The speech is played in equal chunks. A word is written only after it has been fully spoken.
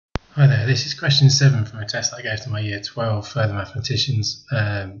Hi there, this is question 7 from a test that I gave to my Year 12 further mathematicians,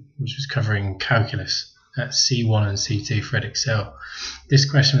 which was covering calculus at C1 and C2 for Edexcel. This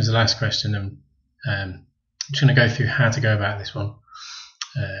question was the last question, and I'm just going to go through how to go about this one.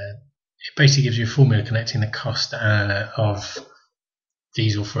 It basically gives you a formula connecting the cost of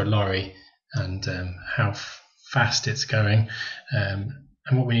diesel for a lorry and how fast it's going. And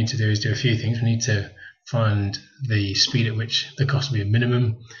what we need to do is do a few things. We need to find the speed at which the cost will be a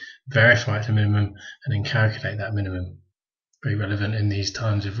minimum, verify it's a minimum, and then calculate that minimum. Very relevant in these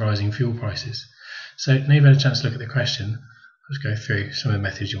times of rising fuel prices. So now you've had a chance to look at the question, let's go through some of the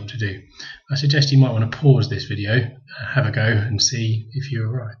methods you want to do. I suggest you might want to pause this video, have a go and see if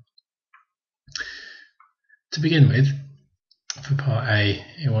you're right. To begin with, for part A,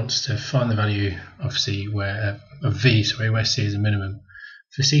 it wants to find the value of C where C is a minimum.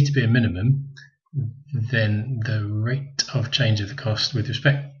 For C to be a minimum, then the rate of change of the cost with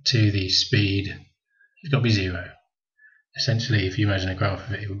respect to the speed has got to be 0. Essentially, if you imagine a graph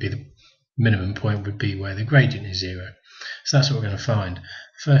of it, it would be the minimum point would be where the gradient is 0. So that's what we're going to find.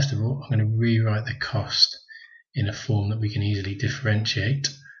 First of all, I'm going to rewrite the cost in a form that we can easily differentiate,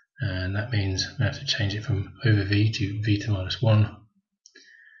 and that means we have to change it from over v to v to minus 1.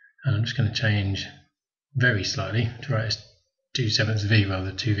 And I'm just going to change very slightly to write as 2/7 v rather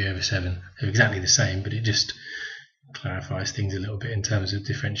than 2v over 7. They're exactly the same, but it just clarifies things a little bit in terms of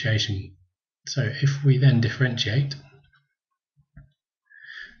differentiation. So if we then differentiate,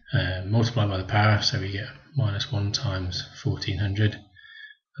 multiply by the power, so we get minus 1 times 1400,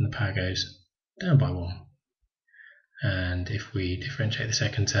 and the power goes down by 1. And if we differentiate the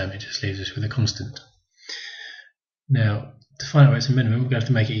second term, it just leaves us with a constant. Now, to find out where it's a minimum, we're going to have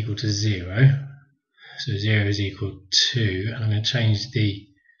to make it equal to 0. So 0 is equal to, and I'm going to change the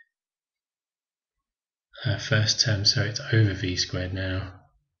first term so it's over v squared now,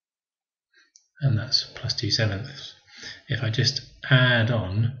 and that's plus 2/7. If I just add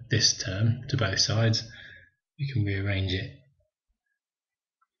on this term to both sides, we can rearrange it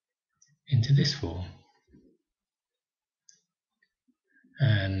into this form.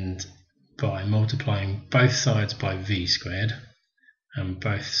 And by multiplying both sides by v squared and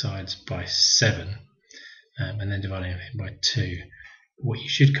both sides by 7, and then dividing everything by 2, what you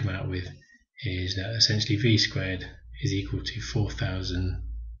should come out with is that essentially v squared is equal to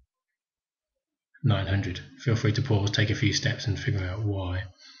 4,900. Feel free to pause, take a few steps and figure out why.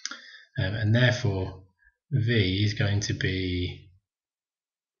 And therefore v is going to be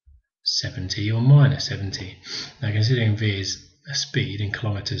 70 or minus 70. Now, considering v is a speed in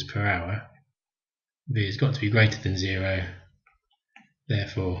kilometers per hour, v has got to be greater than 0,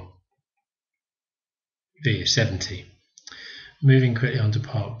 therefore v is 70. Moving quickly on to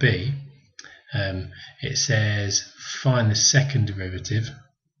part B, it says find the second derivative.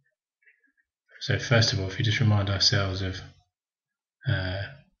 So first of all, if we just remind ourselves of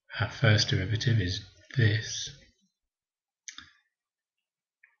our first derivative is this.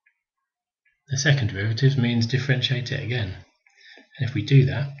 The second derivative means differentiate it again. And if we do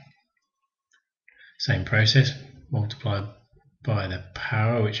that, same process, multiply by the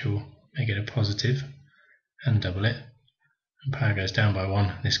power, which will make it a positive, and double it, and power goes down by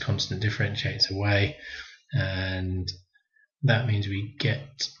 1. This constant differentiates away, and that means we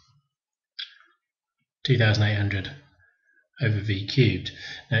get 2,800 over v cubed.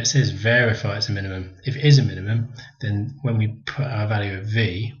 Now it says verify it's a minimum. If it is a minimum, then when we put our value of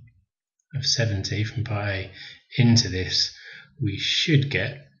v of 70 from part A into this, we should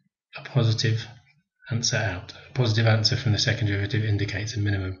get a positive answer out. A positive answer from the second derivative indicates a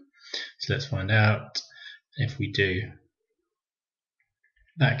minimum. So let's find out. If we do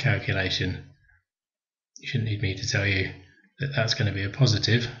that calculation, you shouldn't need me to tell you that that's going to be a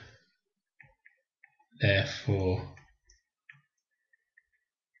positive, therefore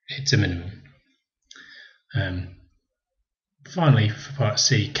it's a minimum. Finally, for part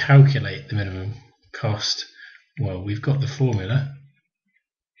C, calculate the minimum cost. Well, we've got the formula,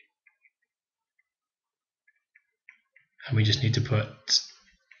 and we just need to put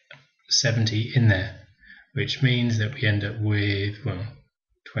 70 in there, which means that we end up with, well,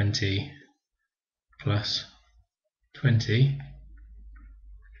 20 plus 20,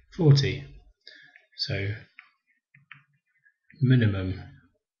 40. So minimum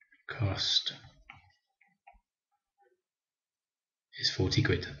cost is 40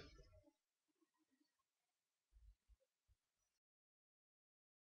 quid.